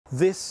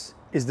This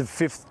is the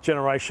 5th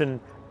generation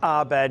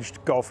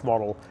R-badged Golf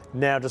model,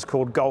 now just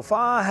called Golf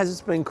R, as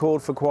it's been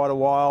called for quite a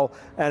while,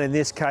 and in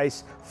this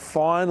case,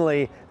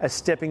 finally a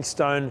stepping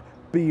stone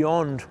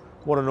beyond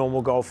what a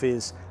normal Golf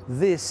is.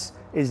 This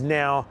is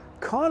now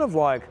kind of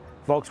like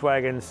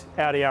Volkswagen's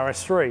Audi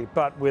RS3,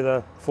 but with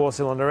a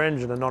 4-cylinder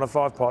engine and not a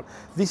 5-pot.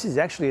 This is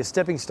actually a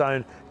stepping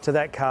stone to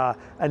that car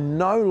and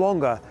no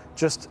longer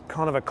just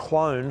kind of a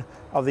clone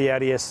of the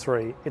Audi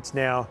S3. It's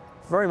now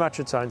very much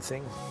its own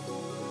thing.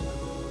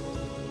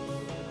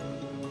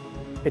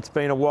 It's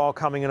been a while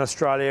coming in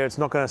Australia. It's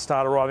not going to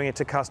start arriving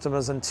into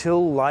customers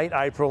until late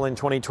April in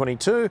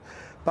 2022,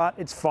 but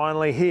it's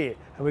finally here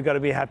and we've got to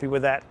be happy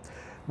with that.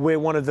 We're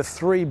one of the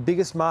 3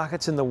 biggest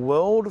markets in the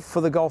world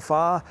for the Golf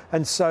R,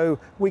 and so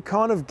we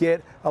kind of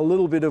get a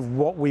little bit of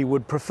what we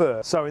would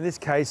prefer. So in this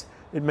case,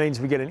 it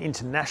means we get an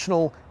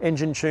international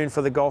engine tune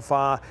for the Golf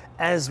R,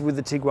 as with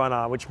the Tiguan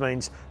R, which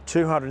means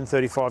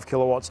 235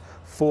 kilowatts,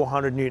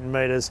 400 Newton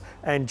meters,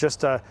 and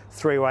just a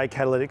 3-way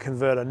catalytic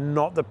converter,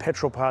 not the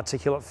petrol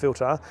particulate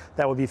filter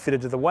that would be fitted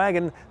to the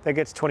wagon that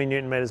gets 20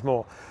 Newton meters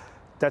more.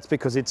 That's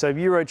because it's a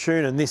Euro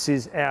tune and this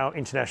is our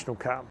international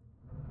car.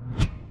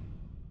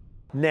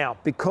 Now,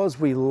 because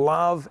we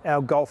love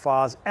our Golf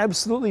Rs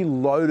absolutely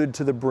loaded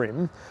to the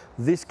brim,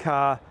 this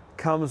car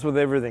comes with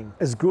everything.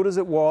 As good as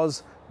it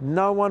was,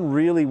 no one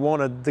really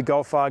wanted the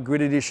Golf R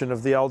Grid Edition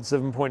of the old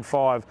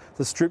 7.5,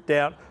 the stripped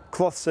out,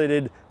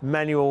 cloth-seated,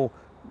 manual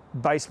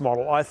base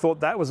model. I thought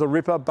that was a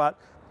ripper, but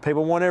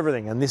people want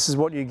everything, and this is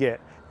what you get.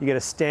 You get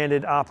a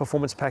standard R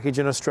Performance package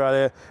in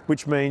Australia,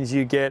 which means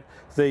you get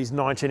these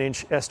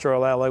 19-inch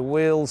Astral alloy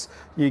wheels,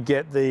 you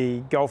get the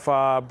Golf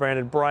R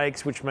branded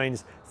brakes, which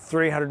means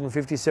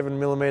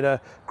 357mm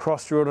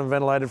cross-drilled and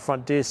ventilated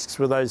front discs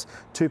with those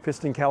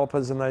 2-piston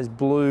calipers and those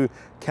blue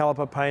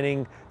caliper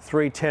painting,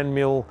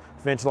 310mm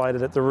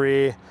ventilated at the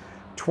rear,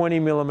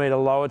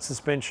 20mm lowered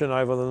suspension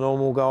over the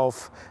normal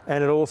Golf,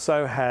 and it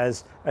also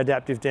has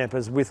adaptive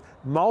dampers with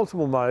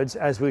multiple modes,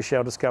 as we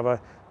shall discover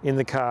in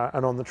the car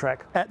and on the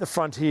track. At the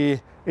front here,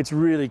 it's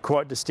really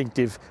quite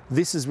distinctive.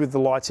 This is with the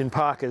lights in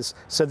parkers,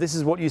 so this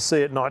is what you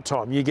see at night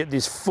time. You get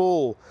this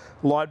full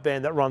light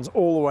band that runs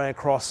all the way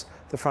across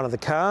the front of the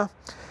car.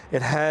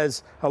 It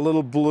has a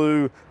little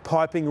blue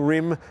piping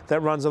rim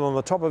that runs along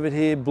the top of it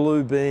here,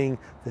 blue being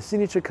the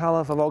signature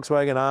colour for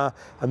Volkswagen R,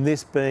 and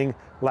this being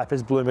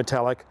lapis blue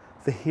metallic,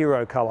 the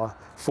hero colour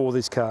for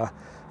this car.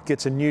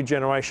 Gets a new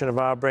generation of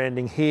R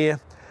branding here.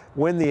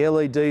 When the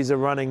LEDs are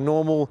running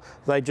normal,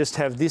 they just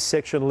have this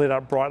section lit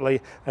up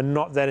brightly and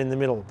not that in the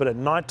middle. But at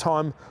night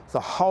time, the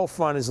whole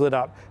front is lit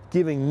up,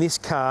 giving this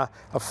car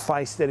a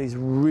face that is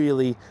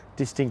really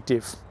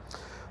distinctive.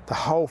 The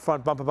whole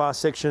front bumper bar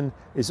section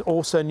is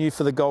also new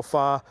for the Golf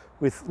R,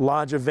 with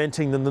larger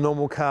venting than the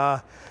normal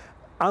car.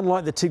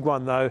 Unlike the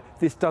Tiguan though,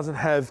 this doesn't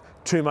have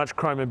too much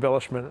chrome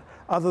embellishment.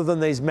 Other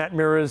than these matte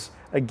mirrors,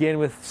 again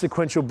with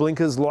sequential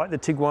blinkers like the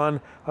Tiguan,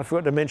 I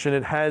forgot to mention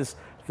it has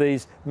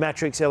these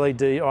matrix LED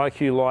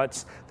IQ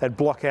lights that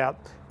block out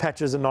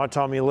patches at night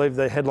time. You leave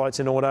the headlights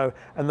in auto,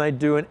 and they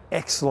do an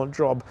excellent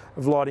job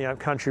of lighting up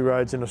country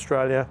roads in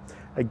Australia,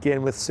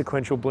 again with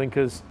sequential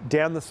blinkers.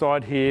 Down the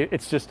side here,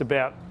 it's just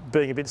about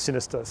being a bit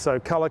sinister. So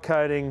colour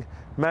coding,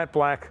 matte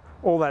black,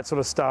 all that sort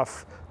of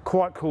stuff.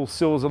 Quite cool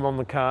sills along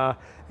the car.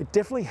 It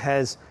definitely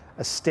has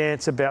a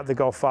stance about the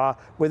Golf R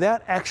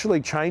without actually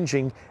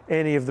changing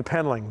any of the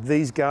panelling.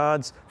 These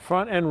guards,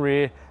 front and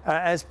rear, are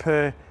as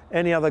per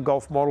any other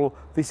Golf model.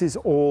 This is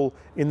all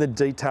in the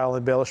detail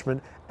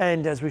embellishment,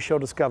 and as we shall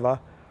discover,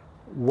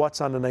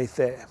 what's underneath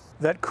there.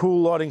 That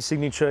cool lighting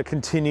signature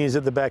continues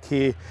at the back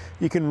here.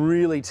 You can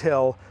really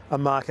tell a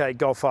Mark 8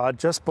 Golf R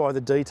just by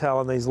the detail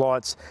on these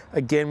lights,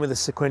 again with the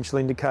sequential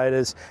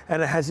indicators,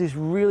 and it has this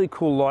really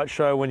cool light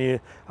show when you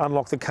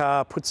unlock the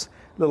car, puts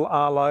little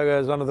R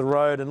logos under the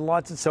road and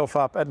lights itself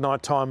up at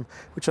night time,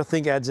 which I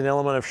think adds an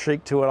element of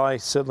chic to it. I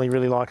certainly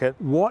really like it.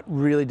 What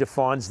really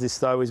defines this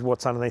though is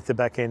what's underneath the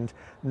back end.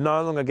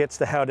 No longer gets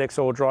the Haldex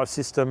all drive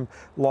system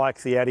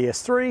like the Audi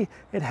S3.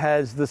 It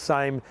has the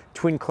same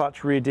twin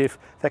clutch rear diff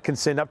that can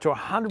send up to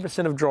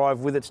 100% of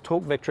drive with its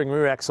torque vectoring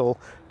rear axle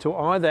to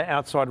either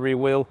outside rear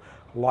wheel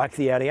like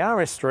the Audi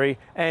RS3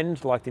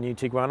 and like the new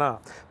Tiguan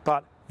R.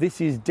 But this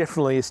is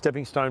definitely a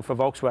stepping stone for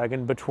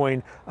Volkswagen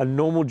between a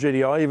normal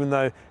GDI, even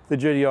though the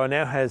GDI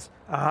now has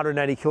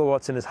 180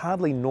 kilowatts and is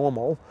hardly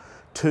normal,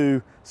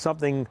 to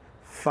something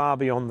far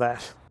beyond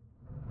that.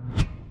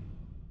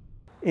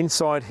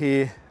 Inside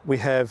here, we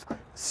have a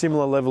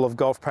similar level of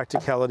Golf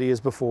practicality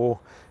as before.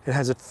 It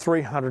has a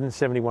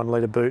 371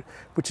 litre boot,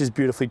 which is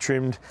beautifully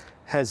trimmed,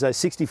 has a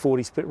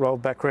 60/40 split roll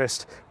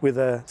backrest with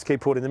a ski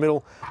port in the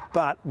middle.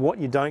 But what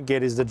you don't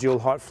get is the dual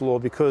height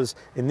floor, because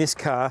in this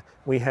car,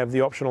 we have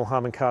the optional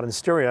Harman Kardon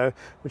stereo,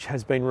 which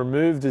has been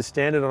removed as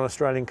standard on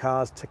Australian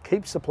cars to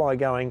keep supply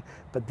going,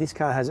 but this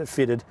car has it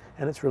fitted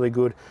and it's really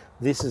good.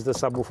 This is the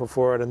subwoofer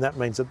for it, and that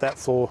means that that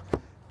floor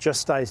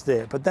just stays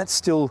there, but that's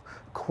still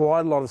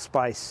quite a lot of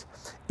space.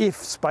 If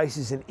space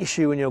is an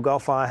issue in your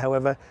Golf R,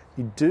 however,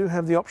 you do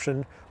have the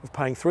option of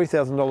paying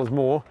 $3,000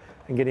 more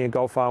and getting a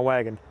Golf R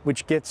wagon,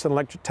 which gets an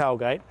electric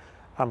tailgate,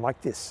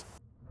 unlike this.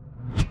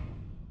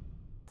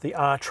 The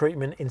R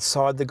treatment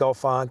inside the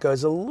Golf R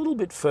goes a little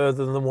bit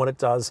further than what it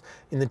does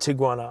in the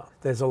Tiguan R.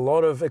 There's a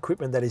lot of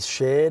equipment that is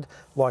shared,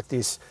 like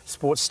this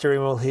sports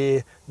steering wheel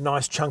here,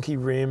 nice chunky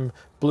rim,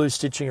 blue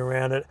stitching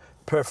around it,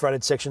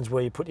 perforated sections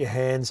where you put your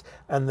hands,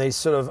 and these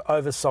sort of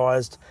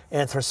oversized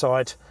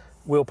anthracite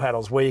wheel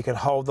paddles where you can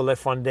hold the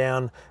left one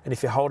down, and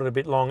if you hold it a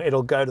bit long,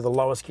 it'll go to the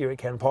lowest gear it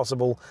can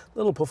possible.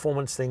 Little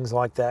performance things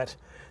like that.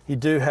 You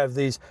do have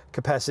these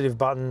capacitive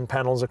button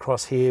panels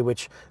across here,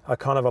 which are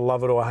kind of a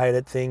love it or hate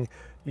it thing.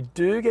 You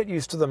do get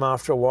used to them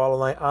after a while,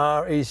 and they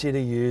are easier to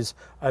use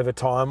over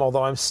time,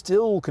 although I'm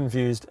still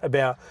confused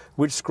about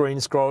which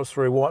screen scrolls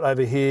through what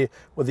over here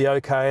with the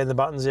OK and the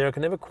buttons there. I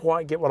can never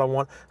quite get what I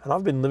want, and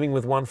I've been living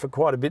with one for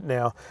quite a bit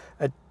now.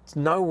 It's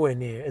nowhere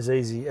near as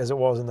easy as it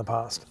was in the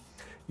past.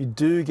 You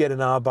do get an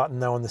R button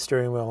though on the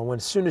steering wheel, and when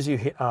as soon as you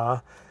hit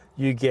R,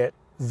 you get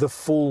the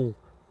full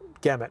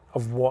gamut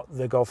of what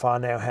the Golf R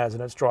now has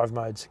in its drive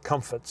modes: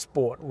 comfort,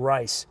 sport,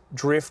 race,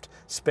 drift,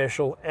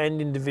 special,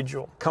 and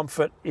individual.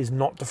 Comfort is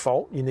not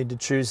default, you need to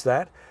choose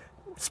that.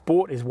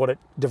 Sport is what it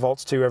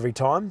defaults to every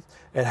time.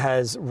 It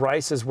has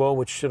race as well,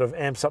 which sort of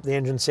amps up the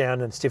engine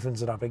sound and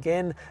stiffens it up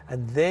again.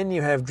 And then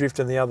you have drift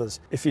and the others.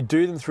 If you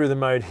do them through the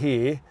mode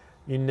here,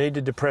 you need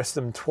to depress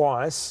them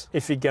twice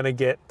if you're going to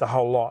get the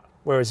whole lot.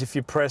 Whereas if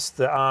you press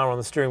the R on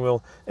the steering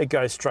wheel, it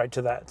goes straight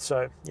to that.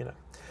 So, you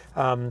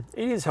know,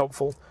 it is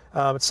helpful.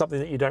 It's something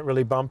that you don't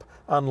really bump,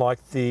 unlike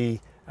the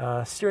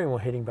steering wheel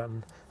heating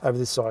button over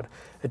this side.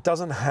 It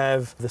doesn't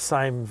have the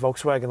same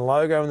Volkswagen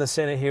logo in the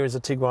center here as a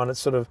Tiguan. It's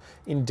sort of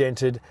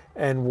indented,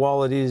 and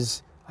while it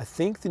is, I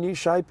think, the new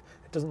shape,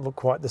 it doesn't look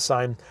quite the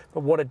same.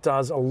 But what it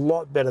does a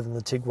lot better than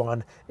the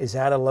Tiguan is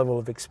add a level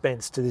of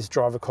expense to this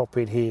driver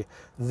cockpit here.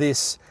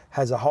 This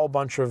has a whole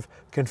bunch of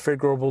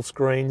configurable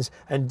screens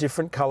and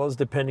different colors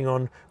depending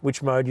on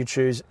which mode you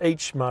choose.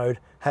 Each mode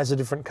has a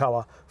different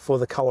color for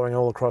the coloring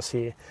all across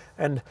here.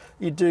 And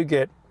you do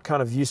get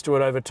kind of used to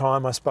it over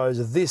time, I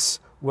suppose. This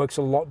works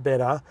a lot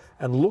better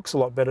and looks a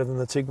lot better than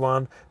the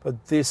Tiguan,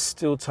 but this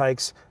still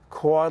takes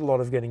quite a lot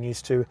of getting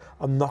used to.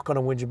 I'm not going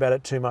to whinge about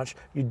it too much.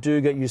 You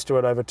do get used to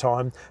it over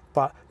time,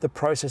 but the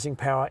processing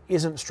power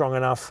isn't strong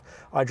enough.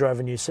 I drove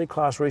a new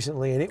C-Class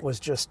recently and it was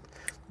just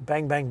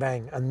bang, bang,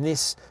 bang. And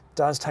this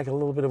does take a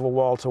little bit of a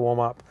while to warm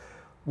up.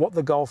 What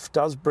the Golf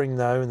does bring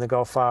though in the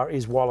Golf R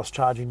is wireless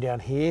charging down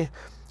here,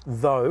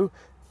 though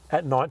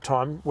at night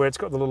time, where it's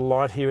got the little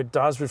light here, it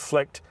does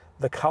reflect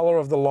the color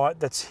of the light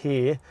that's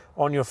here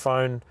on your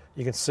phone.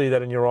 You can see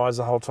that in your eyes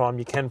the whole time.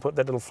 You can put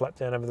that little flap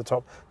down over the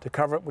top to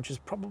cover it, which is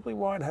probably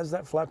why it has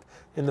that flap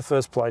in the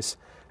first place.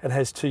 It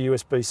has two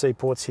USB-C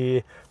ports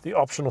here. The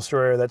optional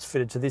stereo that's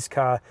fitted to this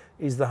car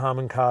is the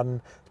Harman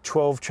Kardon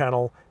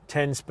 12-channel,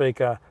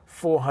 10-speaker,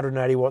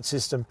 480-watt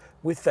system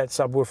with that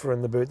subwoofer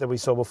in the boot that we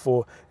saw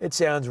before. It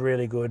sounds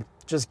really good.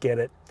 Just get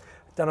it.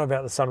 Don't know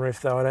about the sunroof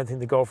though. I don't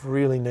think the Golf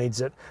really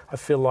needs it. I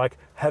feel like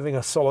having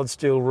a solid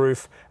steel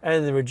roof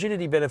and the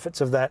rigidity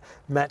benefits of that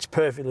match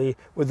perfectly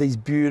with these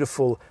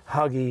beautiful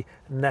huggy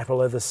Napa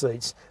leather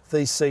seats.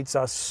 These seats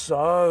are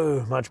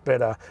so much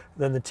better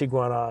than the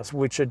Tiguan Rs,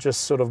 which are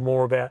just sort of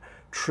more about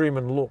trim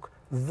and look.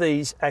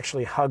 These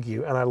actually hug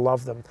you and I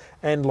love them.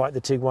 And like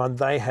the Tiguan,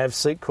 they have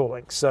seat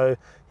cooling. So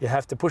you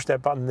have to push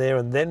that button there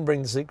and then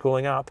bring the seat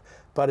cooling up,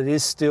 but it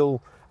is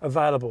still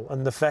available.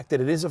 And the fact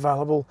that it is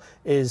available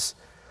is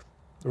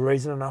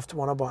reason enough to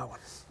want to buy one.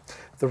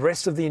 The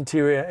rest of the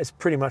interior is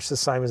pretty much the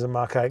same as a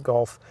Mark 8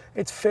 Golf.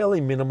 It's fairly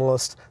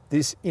minimalist.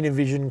 This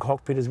Innovision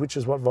cockpit is, which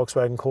is what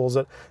Volkswagen calls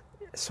it,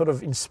 sort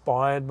of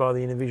inspired by the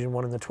Innovision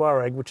one in the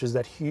Touareg, which is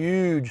that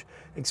huge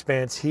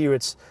expanse. Here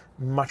it's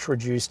much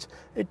reduced.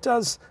 It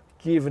does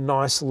give a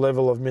nice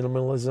level of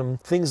minimalism.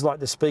 Things like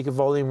the speaker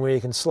volume where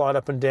you can slide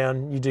up and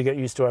down, you do get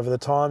used to over the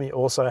time. You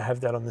also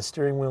have that on the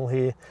steering wheel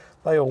here.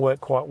 They all work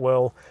quite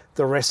well.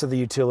 The rest of the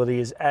utility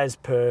is as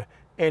per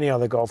any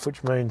other Golf,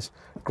 which means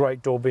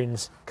great door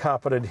bins,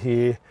 carpeted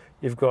here.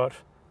 You've got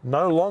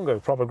no longer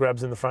proper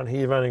grabs in the front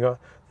here. You've only got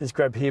this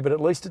grab here, but at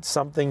least it's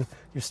something.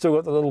 You've still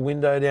got the little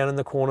window down in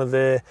the corner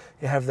there.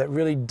 You have that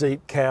really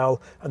deep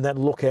cowl and that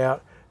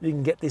lookout. You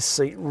can get this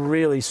seat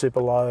really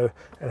super low.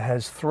 It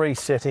has 3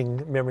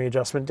 setting memory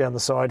adjustment down the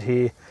side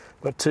here.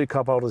 Got 2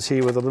 cup holders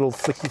here with a little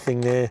flicky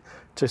thing there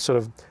to sort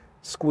of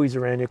squeeze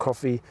around your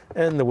coffee,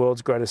 and the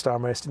world's greatest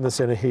armrest in the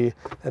center here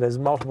that has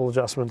multiple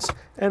adjustments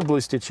and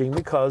blue stitching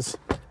because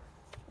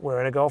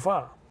we're in a Golf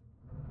R.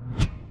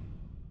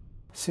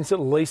 Since at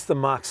least the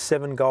Mark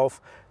 7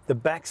 Golf, the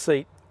back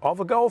seat of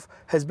a Golf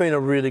has been a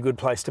really good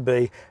place to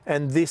be,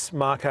 and this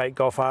Mark 8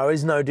 Golf R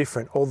is no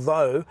different,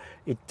 although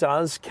it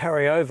does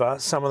carry over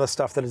some of the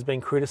stuff that has been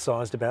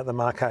criticised about the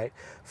Mark 8.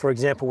 For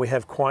example, we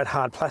have quite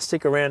hard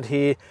plastic around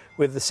here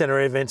with the centre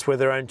air vents with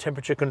their own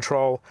temperature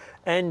control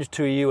and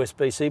 2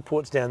 USB-C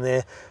ports down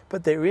there,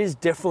 but there is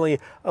definitely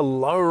a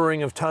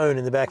lowering of tone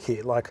in the back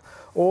here. Like,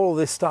 all of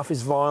this stuff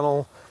is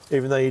vinyl,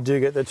 even though you do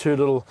get the 2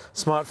 little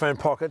smartphone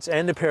pockets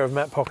and a pair of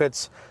matte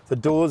pockets. The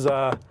doors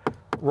are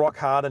rock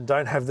hard and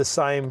don't have the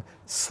same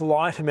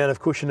slight amount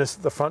of cushioniness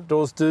that the front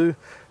doors do.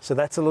 So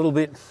that's a little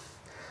bit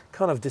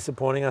kind of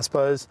disappointing, I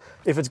suppose.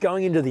 If it's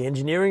going into the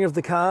engineering of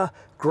the car,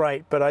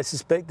 great, but I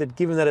suspect that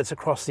given that it's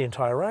across the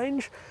entire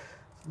range,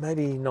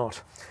 maybe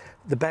not.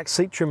 The back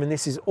seat trim in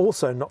this is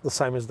also not the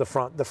same as the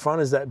front. The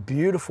front is that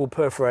beautiful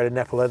perforated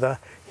Napa leather.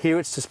 Here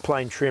it's just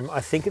plain trim. I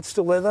think it's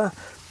still leather,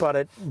 but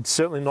it's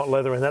certainly not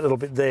leather in that little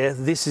bit there.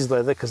 This is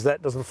leather because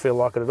that doesn't feel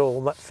like it at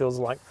all. That feels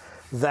like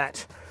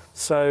that.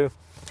 So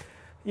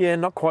yeah,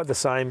 not quite the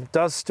same.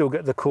 Does still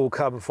get the cool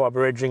carbon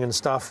fiber edging and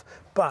stuff,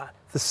 but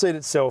the seat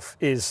itself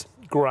is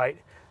great.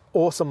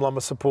 Awesome lumbar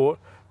support,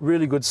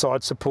 really good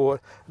side support,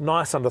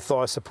 nice under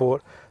thigh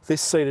support.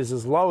 This seat is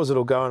as low as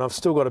it'll go, and I've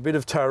still got a bit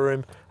of toe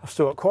room, I've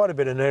still got quite a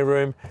bit of knee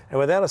room, and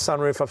without a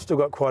sunroof, I've still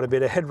got quite a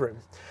bit of headroom.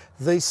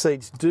 These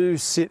seats do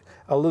sit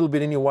a little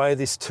bit in your way,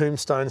 this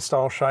tombstone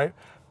style shape,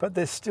 but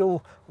there's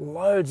still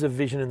loads of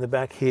vision in the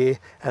back here,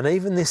 and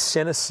even this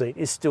center seat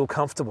is still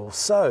comfortable.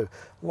 So,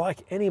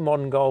 like any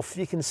modern Golf,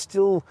 you can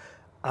still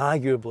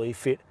arguably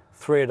fit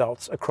 3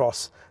 adults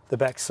across the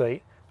back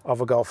seat of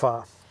a Golf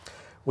R.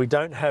 We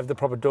don't have the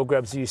proper door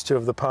grabs you used to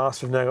of the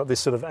past. We've now got this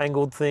sort of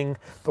angled thing,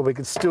 but we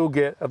could still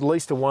get at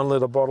least a 1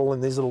 litre bottle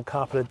in these little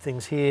carpeted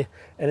things here.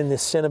 And in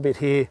this center bit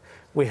here,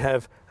 we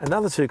have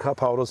another 2 cup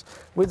holders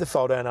with the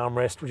fold down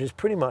armrest, which is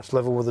pretty much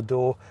level with the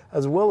door,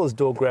 as well as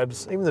door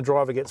grabs. Even the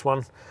driver gets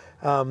one,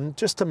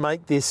 just to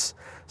make this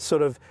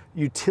sort of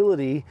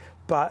utility,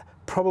 but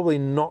probably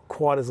not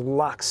quite as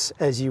luxe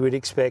as you would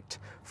expect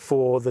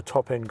for the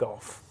top end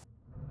Golf.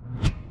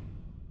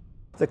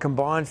 The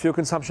combined fuel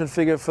consumption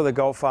figure for the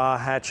Golf R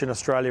hatch in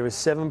Australia is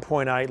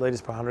 7.8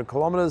 litres per 100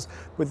 kilometres,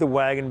 with the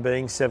wagon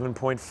being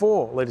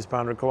 7.4 litres per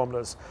 100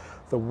 kilometres.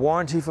 The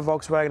warranty for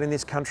Volkswagen in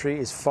this country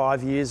is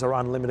 5 years or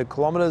unlimited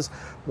kilometres,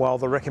 while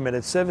the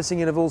recommended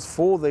servicing intervals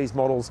for these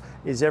models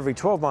is every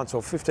 12 months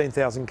or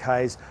 15,000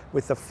 Ks,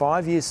 with the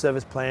 5-year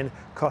service plan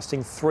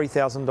costing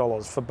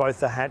 $3,000 for both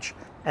the hatch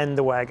and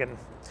the wagon.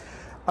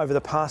 Over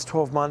the past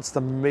 12 months, the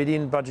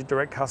median budget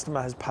direct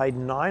customer has paid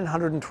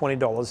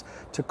 $920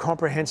 to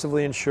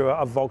comprehensively insure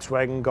a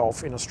Volkswagen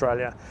Golf in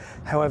Australia.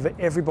 However,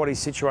 everybody's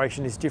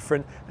situation is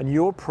different, and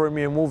your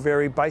premium will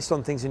vary based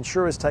on things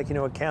insurers take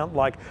into account,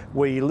 like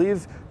where you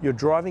live, your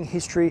driving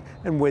history,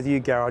 and whether you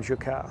garage your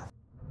car.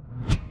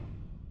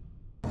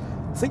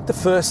 I think the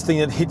first thing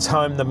that hits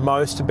home the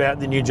most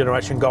about the new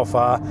generation Golf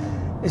R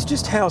is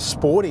just how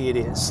sporty it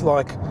is.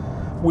 Like,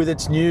 with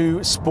its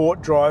new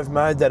sport drive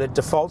mode that it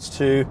defaults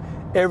to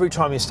every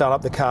time you start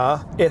up the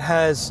car, it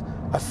has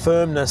a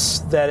firmness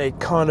that it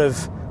kind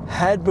of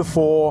had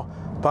before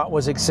but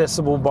was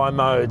accessible by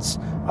modes.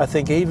 I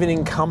think even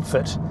in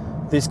comfort,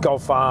 this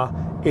Golf R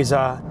is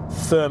a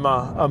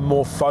firmer, a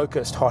more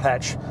focused hot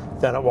hatch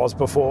than it was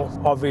before.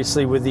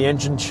 Obviously with the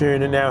engine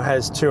tune, it now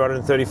has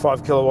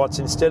 235 kilowatts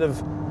instead of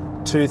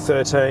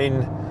 213.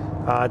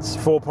 It's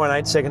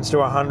 4.8 seconds to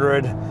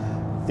 100.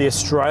 The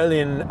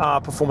Australian R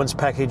Performance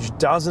package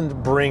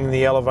doesn't bring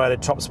the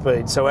elevated top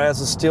speed, so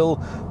ours is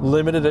still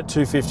limited at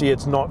 250,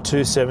 it's not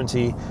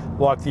 270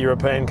 like the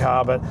European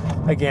car, but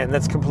again,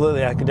 that's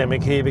completely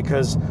academic here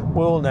because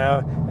we all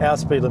know our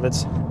speed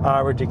limits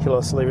are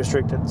ridiculously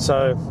restricted.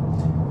 So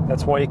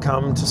that's why you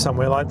come to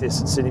somewhere like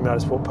this at Sydney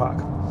Motorsport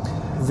Park.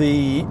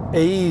 The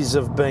ease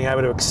of being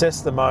able to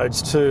access the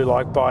modes too,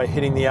 like by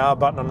hitting the R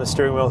button on the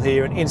steering wheel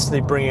here and instantly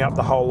bringing up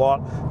the whole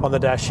lot on the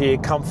dash here,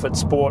 comfort,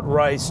 sport,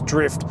 race,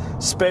 drift,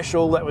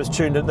 special, that was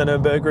tuned at the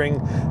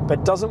Nürburgring,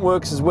 but doesn't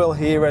work as well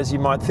here as you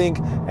might think,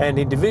 and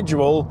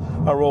individual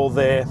are all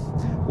there.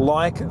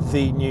 Like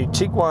the new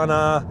Tiguan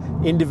R,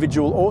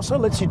 individual also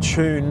lets you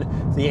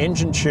tune the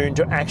engine tune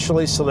to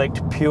actually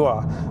select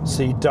pure,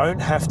 so you don't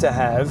have to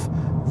have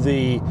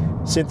the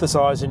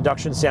synthesized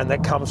induction sound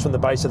that comes from the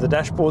base of the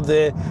dashboard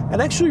there,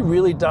 and actually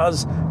really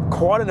does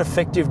quite an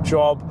effective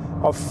job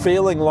of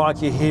feeling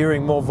like you're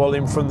hearing more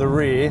volume from the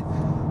rear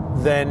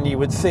than you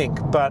would think.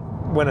 But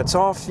when it's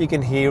off, you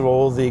can hear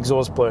all the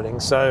exhaust blurting.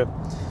 So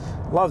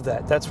love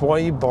that. That's why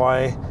you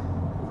buy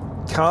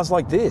cars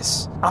like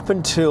this. Up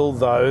until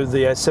though the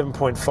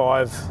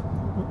 7.5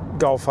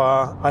 Golf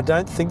R, I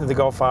don't think that the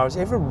Golf R has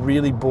ever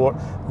really brought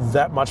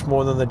that much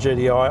more than the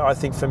GDI. I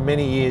think for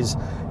many years,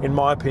 in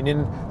my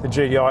opinion, the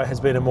GDI has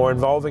been a more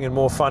involving and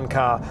more fun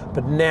car.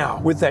 But now,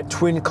 with that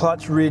twin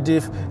clutch rear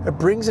diff, it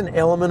brings an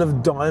element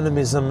of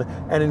dynamism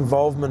and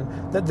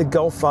involvement that the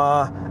Golf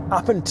R,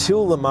 up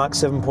until the Mark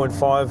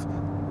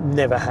 7.5,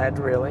 never had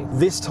really.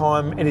 This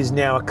time, it is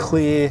now a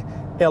clear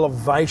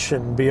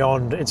elevation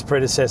beyond its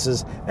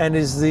predecessors and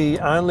is the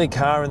only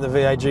car in the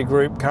VAG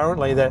group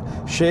currently that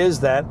shares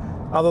that,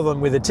 other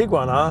than with the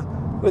Tiguan R,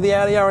 with the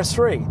Audi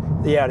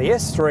RS3. The Audi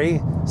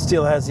S3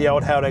 still has the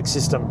old Haldex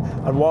system,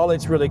 and while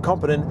it's really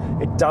competent,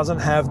 it doesn't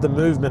have the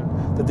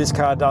movement that this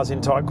car does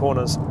in tight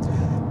corners.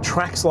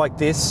 Tracks like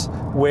this,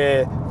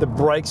 where the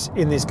brakes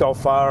in this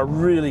Golf R are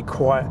really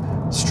quite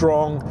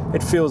strong,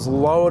 it feels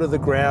lower to the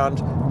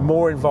ground,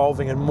 more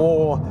involving and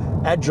more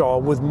agile,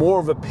 with more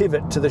of a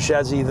pivot to the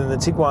chassis than the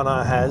Tiguan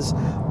R has,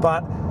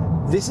 but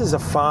this is a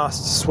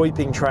fast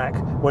sweeping track.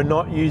 We're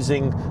not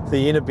using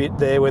the inner bit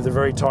there where the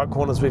very tight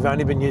corners. We've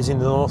only been using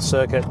the North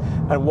Circuit.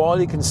 And while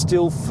you can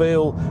still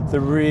feel the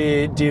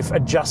rear diff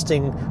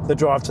adjusting the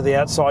drive to the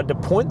outside to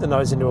point the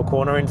nose into a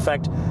corner, in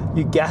fact,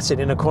 you gas it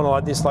in a corner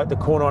like this, like the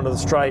corner onto the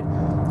straight,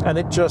 and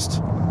it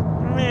just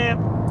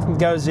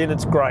goes in,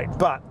 it's great.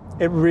 But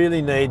it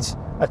really needs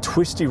a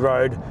twisty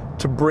road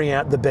to bring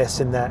out the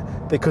best in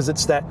that, because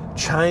it's that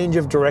change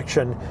of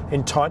direction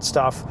in tight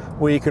stuff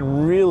where you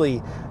can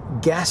really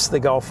gas the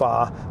Golf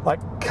R. Like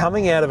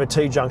coming out of a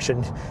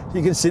T-junction,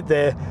 you can sit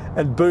there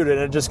and boot it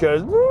and it just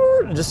goes,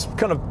 and just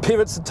kind of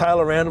pivots the tail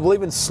around. It will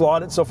even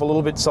slide itself a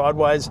little bit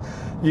sideways.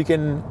 You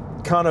can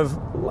kind of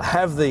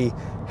have the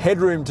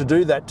headroom to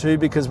do that too,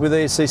 because with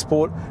ESC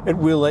Sport it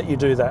will let you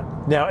do that.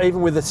 Now,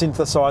 even with the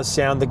synthesized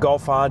sound, the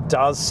Golf R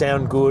does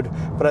sound good,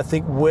 but I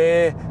think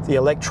where the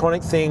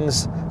electronic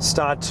things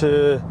start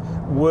to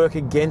work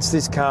against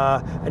this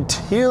car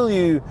until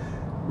you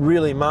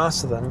really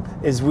master them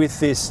is with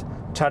this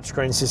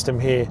touchscreen system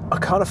here. I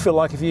kind of feel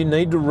like if you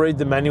need to read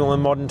the manual in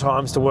modern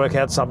times to work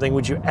out something,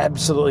 which you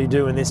absolutely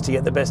do in this to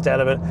get the best out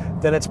of it,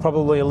 then it's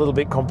probably a little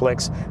bit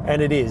complex,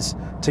 and it is.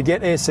 To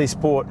get ESC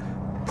Sport,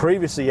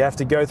 previously you have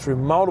to go through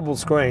multiple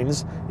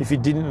screens, if you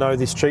didn't know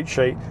this cheat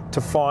sheet,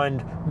 to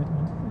find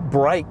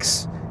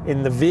brakes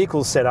in the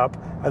vehicle setup,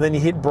 and then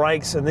you hit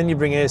brakes and then you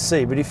bring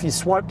ESC. But if you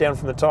swipe down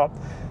from the top,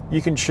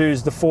 you can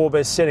choose the 4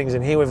 best settings,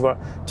 and here we've got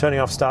turning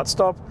off start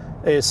stop,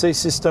 ESC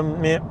system,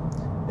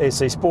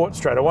 ESC Sport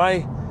straight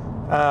away.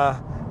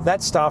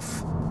 That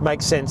stuff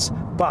makes sense,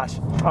 but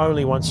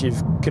only once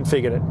you've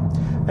configured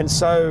it. And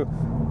so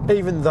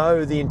even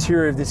though the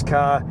interior of this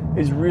car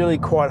is really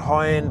quite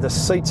high-end, the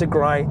seats are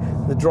great,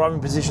 the driving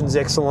position's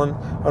excellent,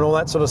 and all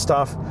that sort of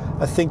stuff,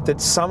 I think that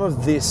some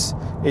of this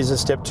is a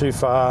step too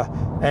far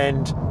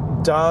and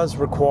does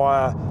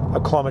require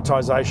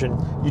acclimatization.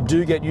 You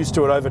do get used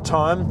to it over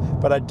time,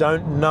 but I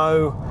don't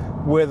know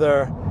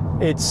whether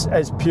it's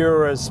as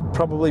pure as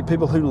probably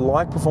people who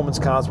like performance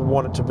cars would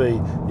want it to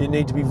be. You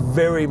need to be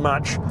very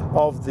much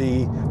of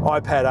the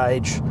iPad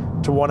age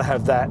to want to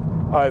have that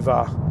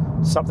over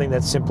something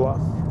that's simpler.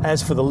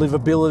 As for the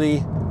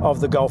livability of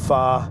the Golf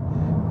R,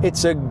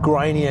 it's a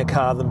grainier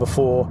car than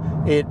before.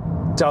 It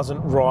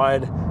doesn't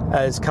ride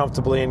as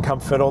comfortably in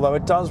comfort, although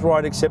it does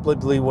ride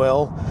acceptably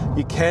well.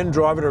 You can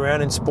drive it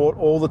around in sport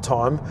all the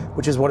time,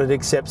 which is what it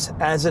accepts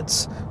as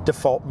its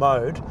default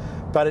mode,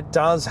 but it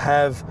does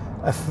have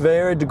a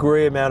fair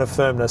degree amount of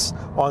firmness.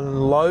 On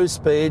low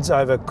speeds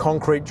over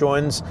concrete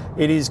joints,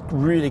 it is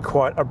really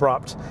quite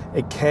abrupt.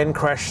 It can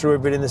crash through a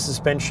bit in the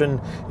suspension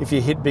if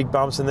you hit big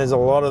bumps, and there's a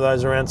lot of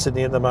those around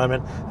Sydney at the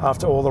moment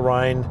after all the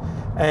rain.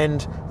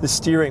 And the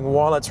steering,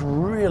 while it's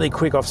really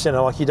quick off center,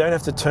 like you don't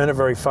have to turn it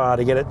very far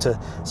to get it to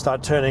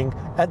start turning,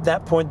 at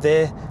that point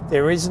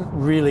there isn't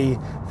really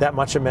that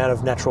much amount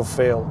of natural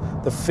feel.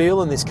 The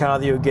feel in this car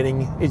that you're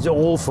getting is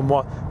all from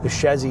what the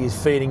chassis is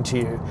feeding to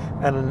you.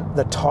 And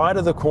the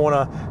tighter the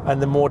corner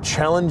and the more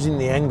challenging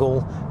the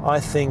angle, I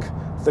think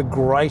the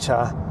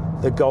greater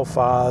the Golf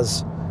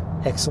R's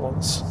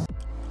excellence.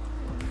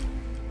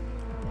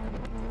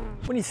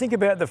 When you think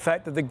about the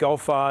fact that the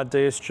Golf R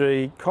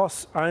DSG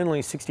costs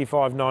only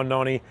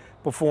 $65,990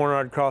 before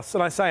on-road costs,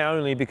 and I say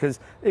only because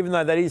even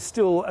though that is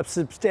still a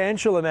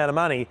substantial amount of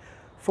money,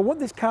 for what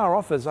this car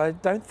offers, I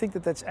don't think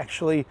that that's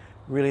actually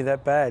really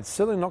that bad.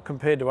 Certainly not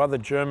compared to other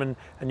German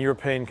and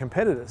European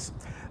competitors.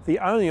 The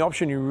only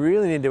option you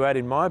really need to add,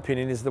 in my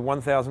opinion, is the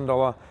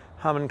 $1,000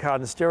 Harman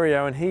Kardon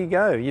stereo, and here you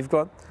go, you've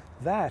got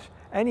that.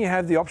 And you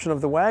have the option of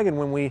the wagon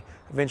when we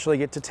eventually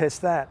get to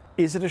test that.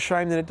 Is it a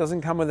shame that it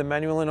doesn't come with a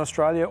manual in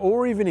Australia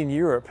or even in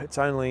Europe? It's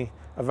only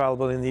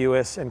available in the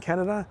US and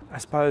Canada? I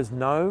suppose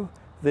no.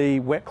 The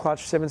wet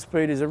clutch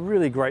 7-speed is a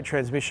really great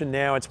transmission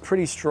now. It's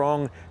pretty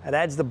strong. It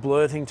adds the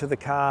blurting to the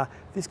car.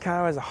 This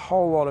car has a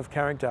whole lot of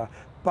character,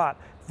 but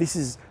this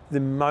is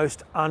the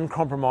most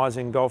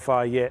uncompromising Golf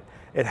R yet.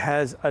 It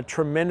has a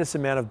tremendous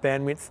amount of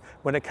bandwidth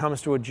when it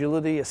comes to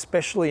agility,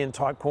 especially in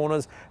tight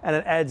corners, and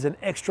it adds an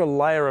extra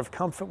layer of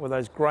comfort with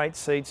those great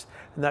seats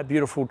and that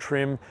beautiful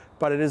trim,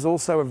 but it is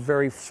also a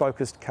very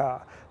focused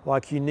car.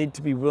 Like, you need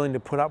to be willing to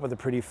put up with a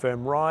pretty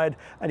firm ride,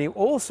 and you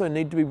also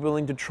need to be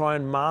willing to try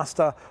and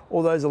master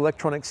all those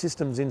electronic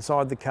systems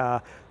inside the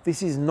car.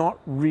 This is not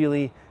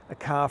really a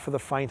car for the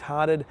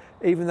faint-hearted,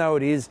 even though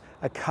it is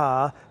a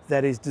car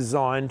that is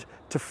designed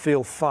to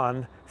feel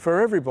fun for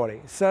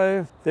everybody.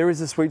 So there is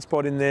a sweet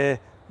spot in there.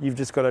 You've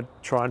just got to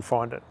try and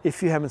find it.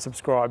 If you haven't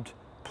subscribed,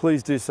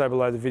 please do so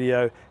below the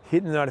video.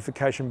 Hit the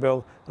notification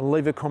bell and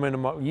leave a comment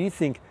on what you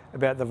think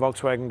about the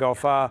Volkswagen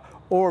Golf R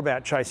or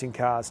about chasing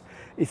cars.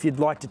 If you'd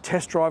like to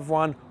test drive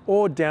one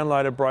or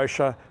download a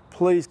brochure,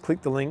 please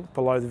click the link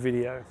below the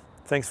video.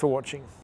 Thanks for watching.